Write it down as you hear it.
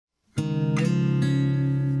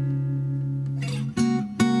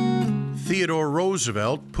Theodore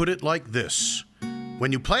Roosevelt put it like this: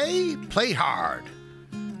 when you play, play hard.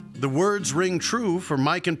 The words ring true for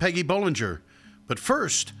Mike and Peggy Bullinger. But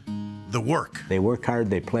first, the work. They work hard,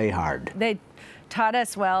 they play hard. They taught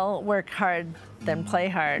us, well, work hard, then play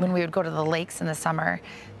hard. When we would go to the lakes in the summer,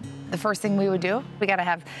 the first thing we would do, we got to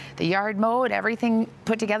have the yard mowed, everything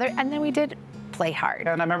put together, and then we did play hard.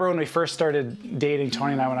 And I remember when we first started dating,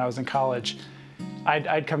 Tony and I, when I was in college,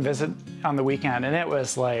 I'd come visit on the weekend, and it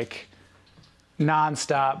was like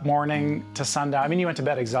non-stop, morning to sundown. I mean, you went to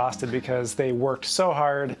bed exhausted because they worked so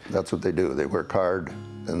hard. That's what they do. They work hard,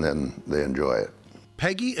 and then they enjoy it.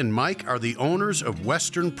 Peggy and Mike are the owners of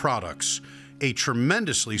Western Products, a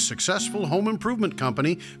tremendously successful home improvement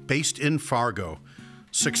company based in Fargo.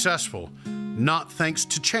 Successful, not thanks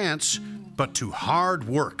to chance, but to hard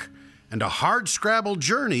work and a hard-scrabble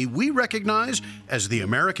journey we recognize as the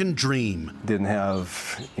American dream. Didn't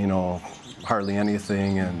have, you know, hardly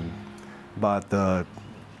anything, and bought the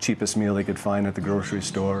cheapest meal they could find at the grocery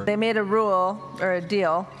store. They made a rule, or a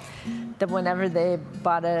deal, that whenever they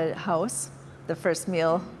bought a house, the first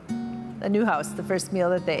meal, a new house, the first meal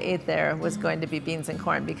that they ate there was going to be beans and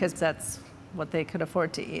corn, because that's what they could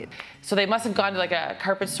afford to eat. So they must have gone to like a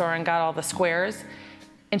carpet store and got all the squares,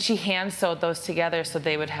 and she hand sewed those together so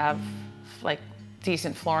they would have like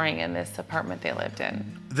decent flooring in this apartment they lived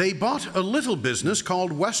in. They bought a little business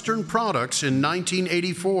called Western Products in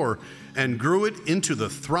 1984 and grew it into the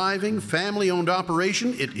thriving family-owned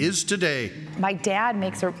operation it is today. My dad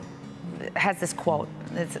has this quote,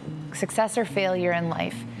 it's, success or failure in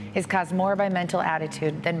life is caused more by mental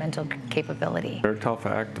attitude than mental capability. They're a tough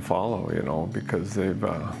act to follow, you know, because they've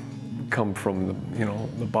come from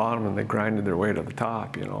the bottom and they grinded their way to the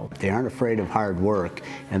top, you know. They aren't afraid of hard work,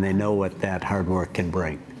 and they know what that hard work can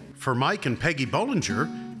bring. For Mike and Peggy Bullinger,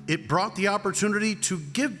 it brought the opportunity to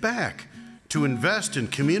give back, to invest in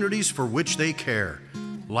communities for which they care,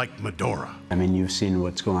 like Medora. I mean, you've seen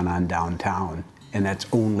what's going on downtown, and that's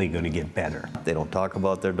only going to get better. They don't talk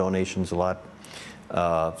about their donations a lot.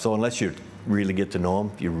 So unless you really get to know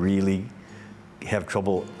them, you really have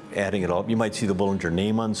trouble adding it all. You might see the Bullinger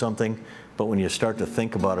name on something, but when you start to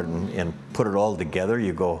think about it and put it all together,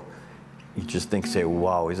 you just think, say,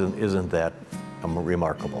 wow, isn't that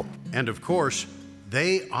remarkable? And of course,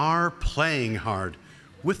 they are playing hard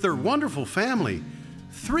with their wonderful family,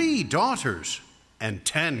 3 daughters and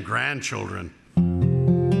 10 grandchildren.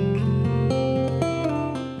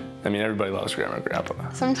 I mean, everybody loves Grandma and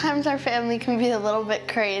Grandpa. Sometimes our family can be a little bit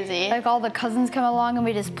crazy. Like all the cousins come along and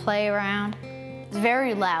we just play around. It's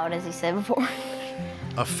very loud, as you said before.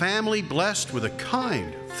 A family blessed with a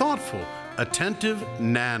kind, thoughtful, attentive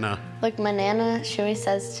Nana. Like my Nana, she always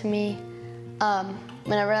says to me,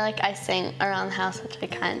 whenever like I sing around the house, which I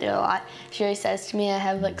kind of do a lot, she always says to me I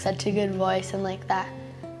have like such a good voice and like that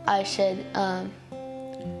I should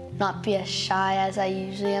not be as shy as I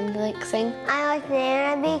usually am to like sing. I like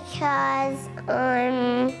Nana because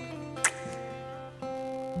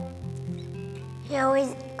she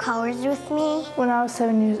always colors with me. When I was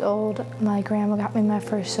 7 years old, my grandma got me my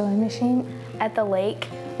first sewing machine. At the lake,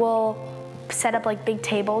 we'll set up like big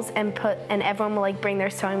tables and everyone will like bring their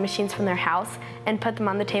sewing machines from their house and put them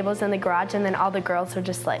on the tables in the garage, and then all the girls will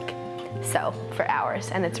just like sew for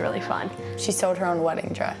hours, and it's really fun. She sewed her own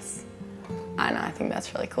wedding dress. I know, I think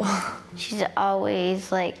that's really cool. She's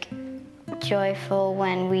always like joyful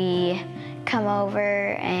when we come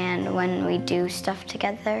over and when we do stuff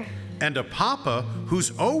together. And a papa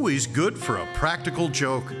who's always good for a practical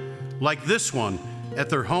joke, like this one at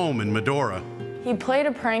their home in Medora. He played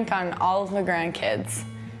a prank on all of the grandkids,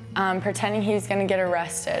 pretending he was gonna get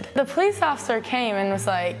arrested. The police officer came and was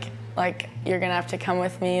like, you're gonna have to come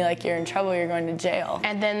with me, like you're in trouble, you're going to jail.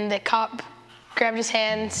 And then the cop grabbed his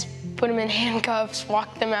hands, put him in handcuffs,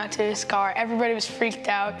 walked them out to his car. Everybody was freaked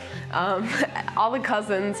out. All the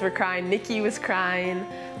cousins were crying. Nikki was crying.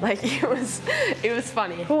 Like it was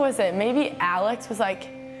funny. Who was it? Maybe Alex was like,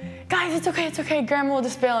 guys, it's okay. Grandma will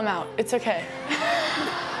just bail him out. It's okay.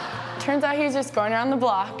 Turns out he was just going around the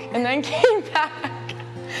block and then came back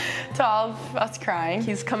to all of us crying.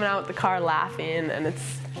 He's coming out with the car laughing, and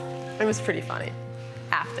it was pretty funny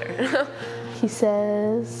after. He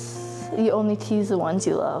says, you only tease the ones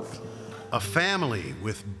you love. A family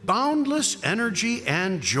with boundless energy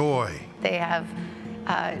and joy. They have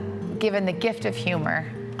given the gift of humor,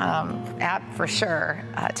 for sure,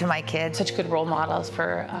 to my kids. Such good role models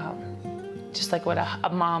for just like what a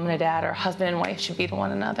mom and a dad or a husband and wife should be to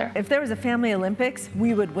one another. If there was a family Olympics,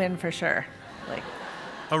 we would win for sure.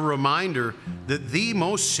 A reminder that the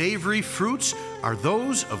most savory fruits are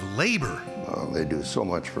those of labor. They do so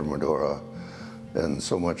much for Medora and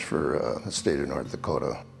so much for the state of North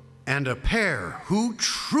Dakota. and a pair who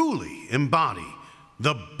truly embody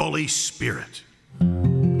the bully spirit.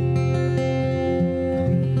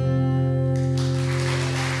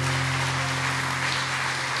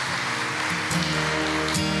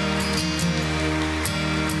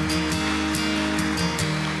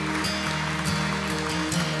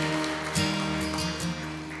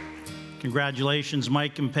 Congratulations,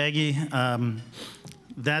 Mike and Peggy.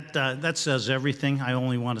 That says everything. I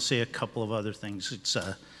only want to say a couple of other things.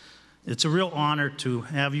 It's a real honor to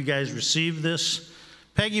have you guys receive this.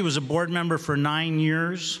 Peggy was a board member for 9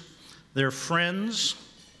 years. They're friends.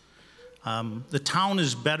 The town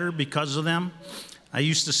is better because of them. I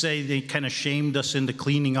used to say they kind of shamed us into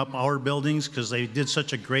cleaning up our buildings because they did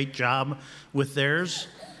such a great job with theirs.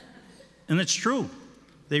 And it's true.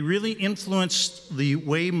 They really influenced the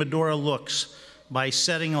way Medora looks by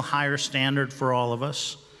setting a higher standard for all of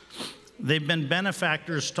us. They've been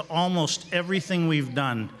benefactors to almost everything we've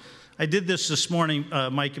done. I did this morning,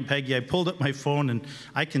 Mike and Peggy. I pulled up my phone and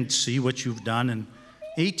I can see what you've done. In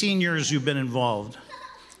 18 years you've been involved.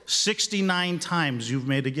 69 times you've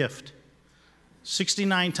made a gift.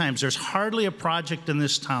 69 times. There's hardly a project in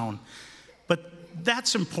this town. But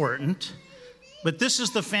that's important. But this is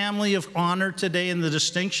the family of honor today and the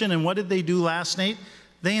distinction. And what did they do last night?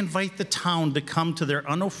 They invite the town to come to their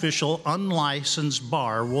unofficial, unlicensed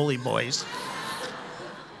bar, Woolly Boys.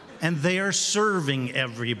 And they are serving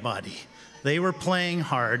everybody. They were playing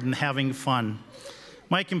hard and having fun.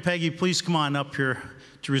 Mike and Peggy, please come on up here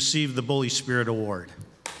to receive the Bully Spirit Award.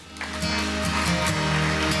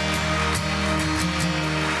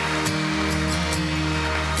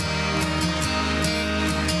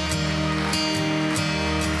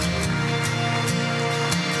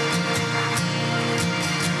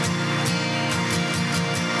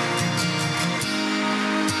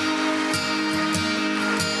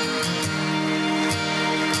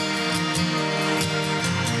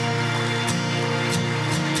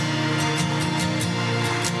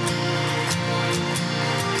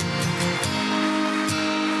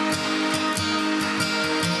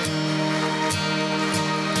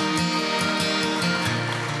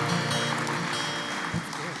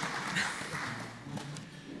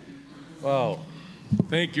 Wow.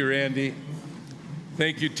 Thank you, Randy.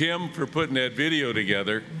 Thank you, Tim, for putting that video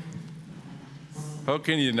together. How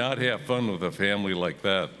can you not have fun with a family like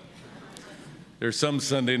that? There's some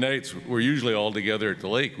Sunday nights, we're usually all together at the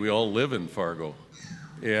lake. We all live in Fargo.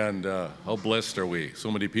 And how blessed are we?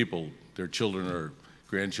 So many people, their children or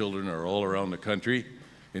grandchildren are all around the country.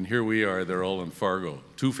 And here we are, they're all in Fargo.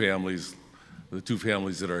 Two families, the two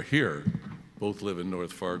families that are here, both live in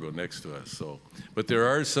North Fargo next to us. So, but there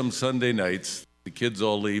are some Sunday nights, the kids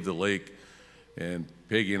all leave the lake, and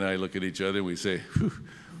Peggy and I look at each other and we say,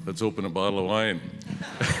 let's open a bottle of wine.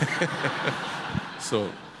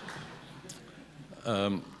 So,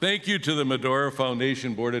 thank you to the Medora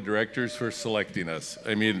Foundation Board of Directors for selecting us.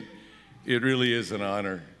 I mean, it really is an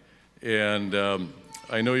honor. And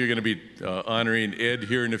I know you're going to be honoring Ed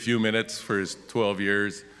here in a few minutes for his 12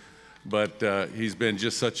 years. But he's been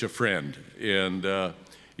just such a friend. And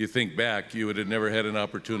you think back, you would have never had an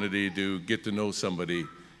opportunity to get to know somebody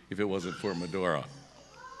if it wasn't for Medora.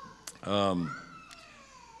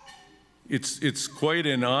 It's quite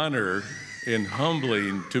an honor and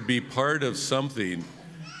humbling to be part of something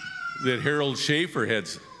that Harold Schaefer had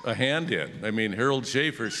a hand in. I mean, Harold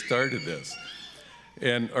Schaefer started this.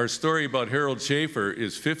 And our story about Harold Schaefer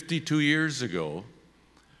is 52 years ago.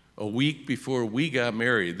 A week before we got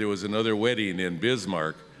married, there was another wedding in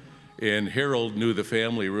Bismarck, and Harold knew the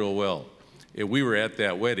family real well. And we were at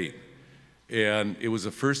that wedding. And it was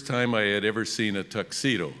the first time I had ever seen a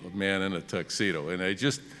tuxedo, a man in a tuxedo. And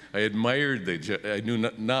I admired I knew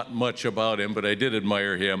not much about him, but I did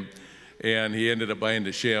admire him. And he ended up buying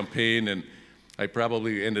the champagne, and I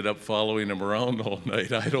probably ended up following him around all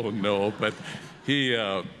night. I don't know, but he,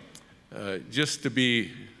 just to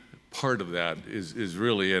be part of that is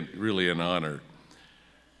really an honor.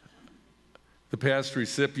 The past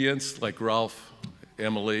recipients, like Ralph,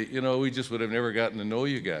 Emily, you know, we just would have never gotten to know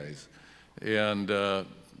you guys. And I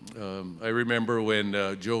remember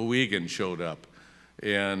when Joe Wiegand showed up,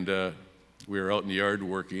 and we were out in the yard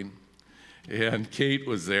working, and Kate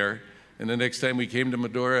was there. And the next time we came to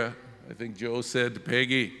Medora, I think Joe said to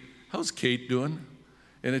Peggy, "How's Kate doing?"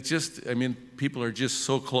 And it's just, I mean, people are just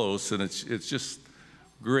so close, and it's just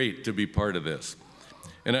great to be part of this.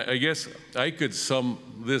 And I guess I could sum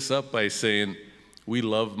this up by saying we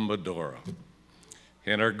love Medora.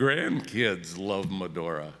 And our grandkids love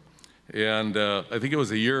Medora. And I think it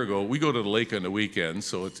was a year ago, we go to the lake on the weekend,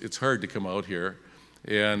 so it's hard to come out here.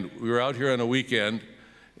 And we were out here on a weekend,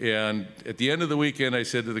 And at the end of the weekend, I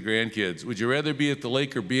said to the grandkids, would you rather be at the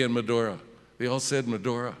lake or be in Medora? They all said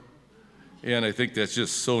Medora. And I think that's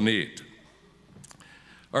just so neat.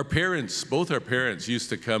 Our parents, both our parents, used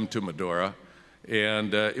to come to Medora,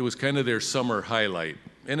 and it was kind of their summer highlight.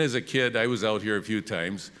 And as a kid, I was out here a few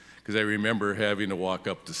times because I remember having to walk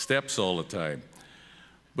up the steps all the time.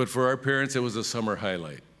 But for our parents, it was a summer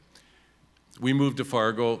highlight. We moved to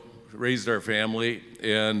Fargo, raised our family,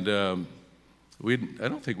 and I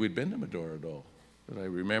don't think we'd been to Medora at all, that I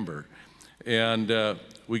remember. And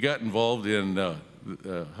we got involved in,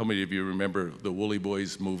 how many of you remember the Woolly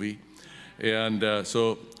Boys movie? And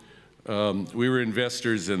so we were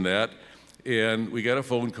investors in that. And we got a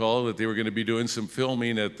phone call that they were going to be doing some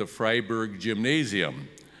filming at the Freiburg Gymnasium.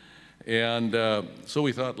 And so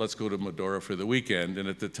we thought, let's go to Medora for the weekend. And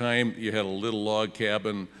at the time, you had a little log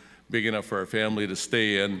cabin big enough for our family to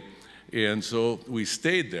stay in. And so we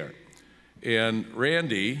stayed there. And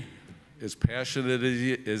Randy, as passionate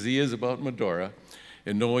as he is about Medora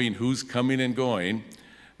and knowing who's coming and going,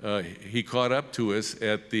 he caught up to us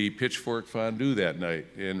at the Pitchfork Fondue that night.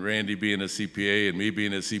 And Randy being a CPA and me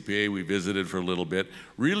being a CPA, we visited for a little bit,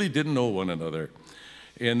 really didn't know one another.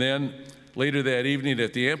 And then later that evening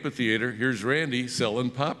at the amphitheater, here's Randy selling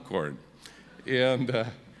popcorn. And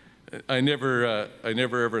I never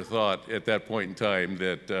ever thought at that point in time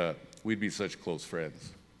that we'd be such close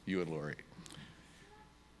friends, you and Lori.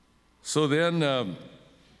 So then I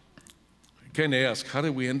kind of asked, how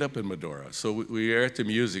did we end up in Medora? So we were at the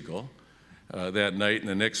musical that night, and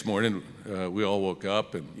the next morning we all woke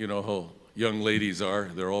up, and you know how young ladies are,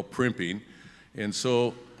 they're all primping. And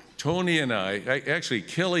so Tony and actually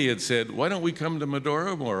Kelly had said, why don't we come to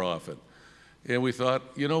Medora more often? And we thought,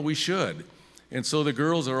 you know, we should. And so the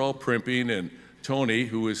girls are all primping, and Tony,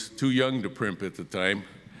 who was too young to primp at the time,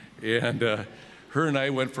 and her and I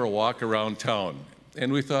went for a walk around town.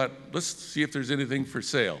 And we thought, let's see if there's anything for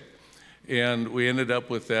sale. And we ended up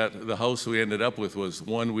with that. The house we ended up with was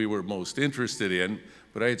one we were most interested in,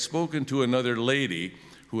 but I had spoken to another lady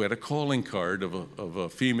who had a calling card of a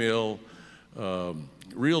female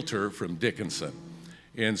realtor from Dickinson.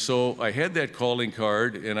 And so I had that calling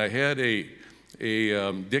card, and I had a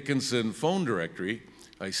Dickinson phone directory.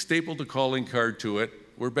 I stapled the calling card to it.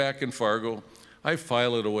 We're back in Fargo. I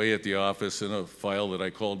file it away at the office in a file that I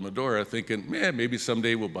called Medora, thinking, man, maybe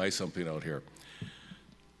someday we'll buy something out here.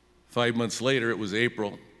 5 months later, it was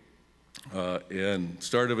April, and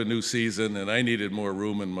start of a new season, and I needed more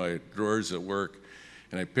room in my drawers at work.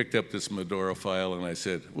 And I picked up this Medora file, and I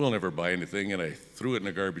said, we'll never buy anything, and I threw it in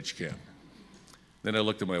a garbage can. Then I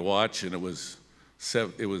looked at my watch, and it was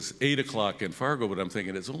 8 o'clock in Fargo, but I'm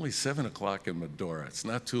thinking, it's only 7 o'clock in Medora. It's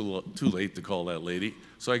not too late to call that lady.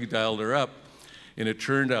 So I dialed her up, and it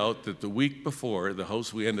turned out that the week before, the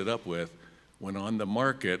house we ended up with went on the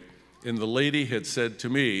market, and the lady had said to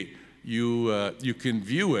me, you can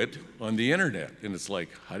view it on the internet. And it's like,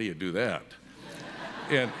 how do you do that?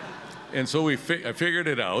 and so I figured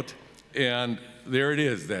it out, and there it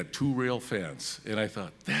is, that 2-rail fence. And I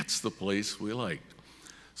thought, that's the place we liked.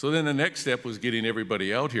 So then the next step was getting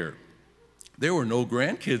everybody out here. There were no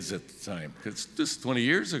grandkids at the time. It's just 20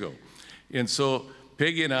 years ago. And so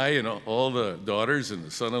Peggy and I and all the daughters and the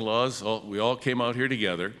son-in-laws, we all came out here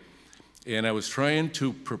together. And I was trying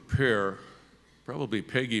to prepare, probably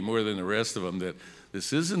Peggy more than the rest of them, that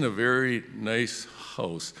this isn't a very nice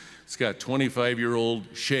house. It's got 25-year-old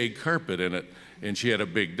shag carpet in it, and she had a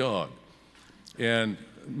big dog. And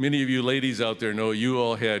many of you ladies out there know you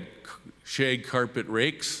all had shag carpet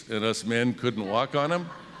rakes, and us men couldn't walk on them.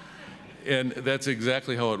 And that's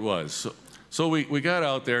exactly how it was. So we got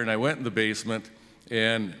out there, and I went in the basement,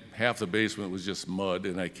 and half the basement was just mud,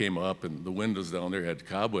 and I came up, and the windows down there had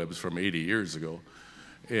cobwebs from 80 years ago.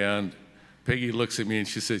 And Peggy looks at me, and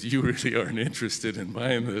she says, you really aren't interested in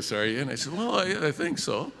buying this, are you? And I said, well, I think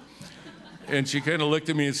so. And she kind of looked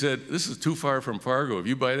at me and said, this is too far from Fargo. If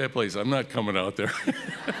you buy that place, I'm not coming out there.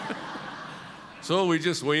 So we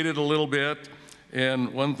just waited a little bit,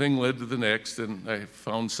 and one thing led to the next, and I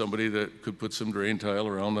found somebody that could put some drain tile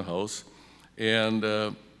around the house.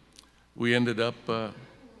 And we ended up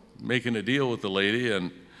making a deal with the lady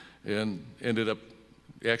and ended up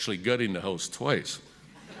actually gutting the house twice.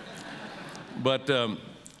 But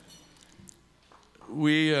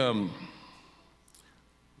we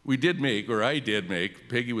did make, or I did make,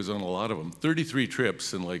 Peggy was on a lot of them, 33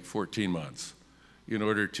 trips in like 14 months in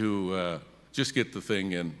order to just get the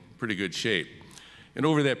thing in pretty good shape. And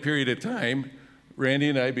over that period of time, Randy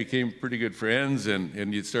and I became pretty good friends,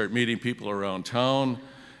 and you'd start meeting people around town,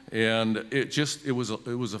 and it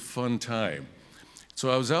was a fun time. So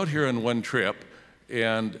I was out here on one trip,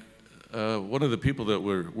 and one of the people that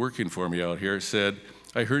were working for me out here said,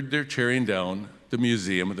 I heard they're tearing down the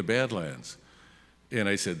Museum of the Badlands. And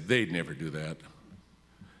I said, they'd never do that.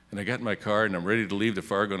 And I got in my car and I'm ready to leave to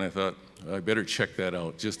Fargo, and I thought, I better check that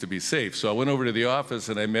out just to be safe. So I went over to the office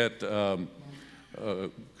and I met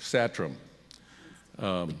Satram.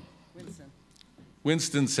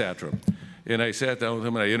 Winston Satram. And I sat down with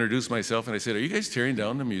him and I introduced myself and I said, are you guys tearing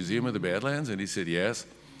down the Museum of the Badlands? And he said, yes.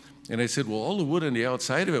 And I said, well, all the wood on the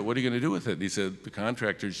outside of it, what are you going to do with it? And he said, the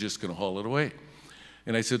contractor's just going to haul it away.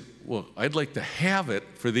 And I said, well, I'd like to have it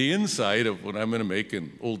for the inside of what I'm going to make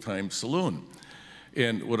an old-time saloon.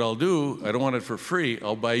 And what I'll do, I don't want it for free,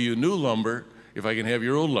 I'll buy you new lumber if I can have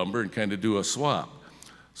your old lumber and kind of do a swap.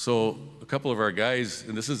 So a couple of our guys,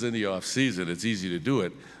 and this is in the off season, it's easy to do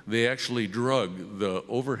it, they actually drug the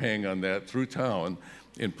overhang on that through town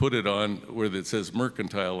and put it on where it says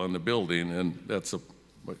Mercantile on the building, and that's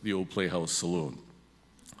the old Playhouse Saloon.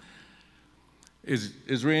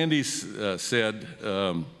 As Randy said,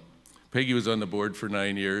 Peggy was on the board for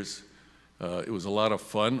 9 years. It was a lot of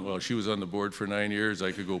fun. While she was on the board for 9 years,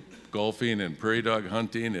 I could go golfing and prairie dog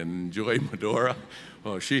hunting and enjoy Medora.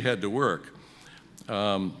 Well, she had to work.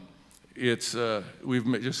 We've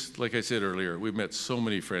met, just like I said earlier, we've met so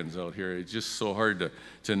many friends out here. It's just so hard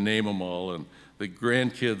to name them all, and the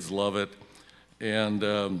grandkids love it.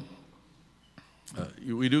 And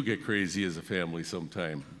we do get crazy as a family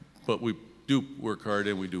sometime, but we do work hard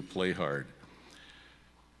and we do play hard.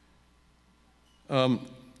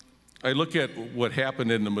 I look at what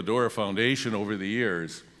happened in the Medora Foundation over the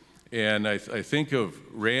years, and I think of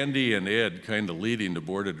Randy and Ed kind of leading the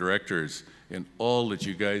board of directors in all that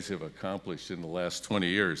you guys have accomplished in the last 20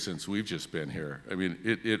 years since we've just been here. I mean,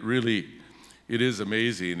 it really is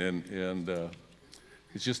amazing, and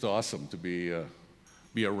it's just awesome to be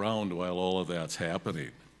around while all of that's happening.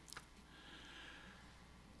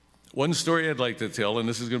 One story I'd like to tell, and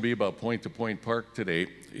this is going to be about Point to Point Park today,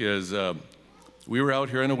 is we were out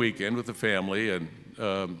here on a weekend with the family, and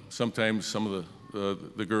sometimes some of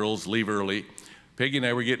the girls leave early. Peggy and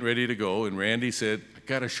I were getting ready to go, and Randy said, I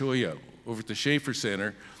got to show you. Over at the Schaefer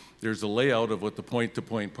Center, there's a layout of what the Point to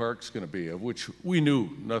Point Park's going to be, of which we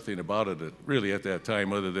knew nothing about it really at that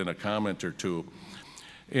time other than a comment or two.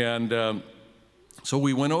 And so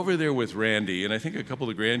we went over there with Randy, and I think a couple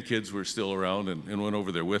of the grandkids were still around and went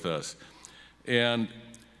over there with us. And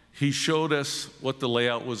he showed us what the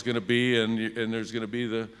layout was going to be, and there's going to be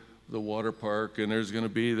the water park, and there's going to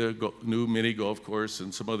be the new mini golf course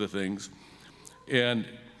and some other things. And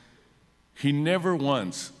he never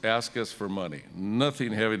once asked us for money,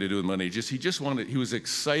 nothing having to do with money. He was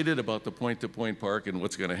excited about the Point to Point Park and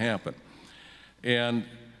what's going to happen. And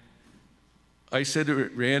I said to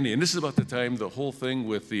Randy, and this is about the time the whole thing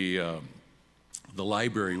with the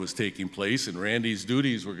library was taking place, and Randy's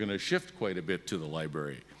duties were going to shift quite a bit to the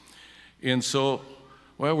library. And so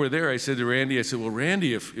while we're there, I said to Randy, I said, well,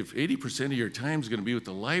 Randy, if 80% of your time is going to be with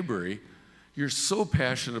the library, you're so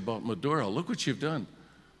passionate about Medora. Look what you've done.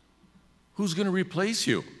 Who's going to replace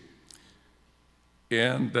you?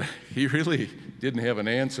 And he really didn't have an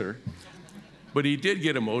answer, but he did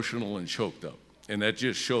get emotional and choked up. And that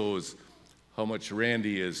just shows how much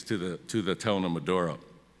Randy is to the town of Medora.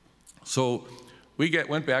 So we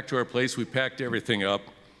went back to our place, we packed everything up,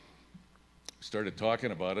 started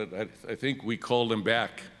talking about it. I think we called him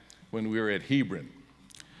back when we were at Hebron.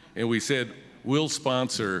 And we said, we'll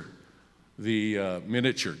sponsor the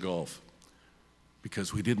miniature golf,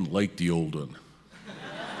 because we didn't like the old one.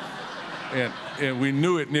 and we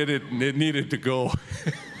knew it needed to go.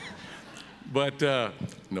 But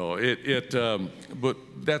no, but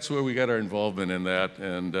that's where we got our involvement in that,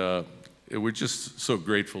 and we're just so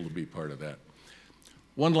grateful to be part of that.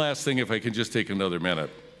 One last thing, if I can just take another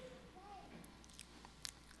minute.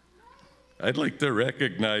 I'd like to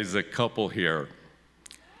recognize a couple here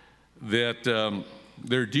that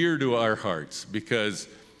they're dear to our hearts, because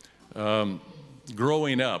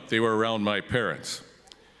growing up, they were around my parents.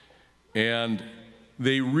 And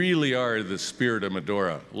they really are the spirit of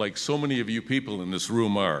Medora, like so many of you people in this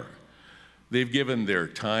room are. They've given their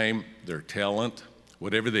time, their talent,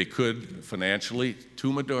 whatever they could financially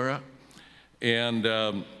to Medora. And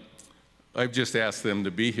I've just asked them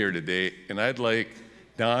to be here today, and I'd like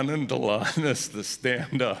Don and Delanis to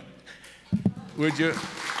stand up. Would you?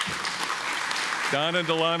 Don and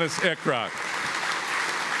Delanis Eckrock.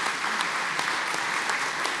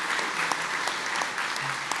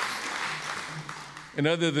 And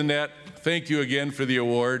other than that, thank you again for the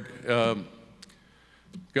award.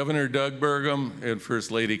 Governor Doug Burgum and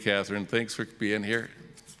First Lady Catherine, thanks for being here.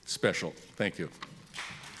 Special. Thank you.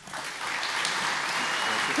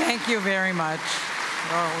 Thank you very much.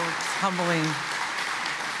 Oh, it's humbling.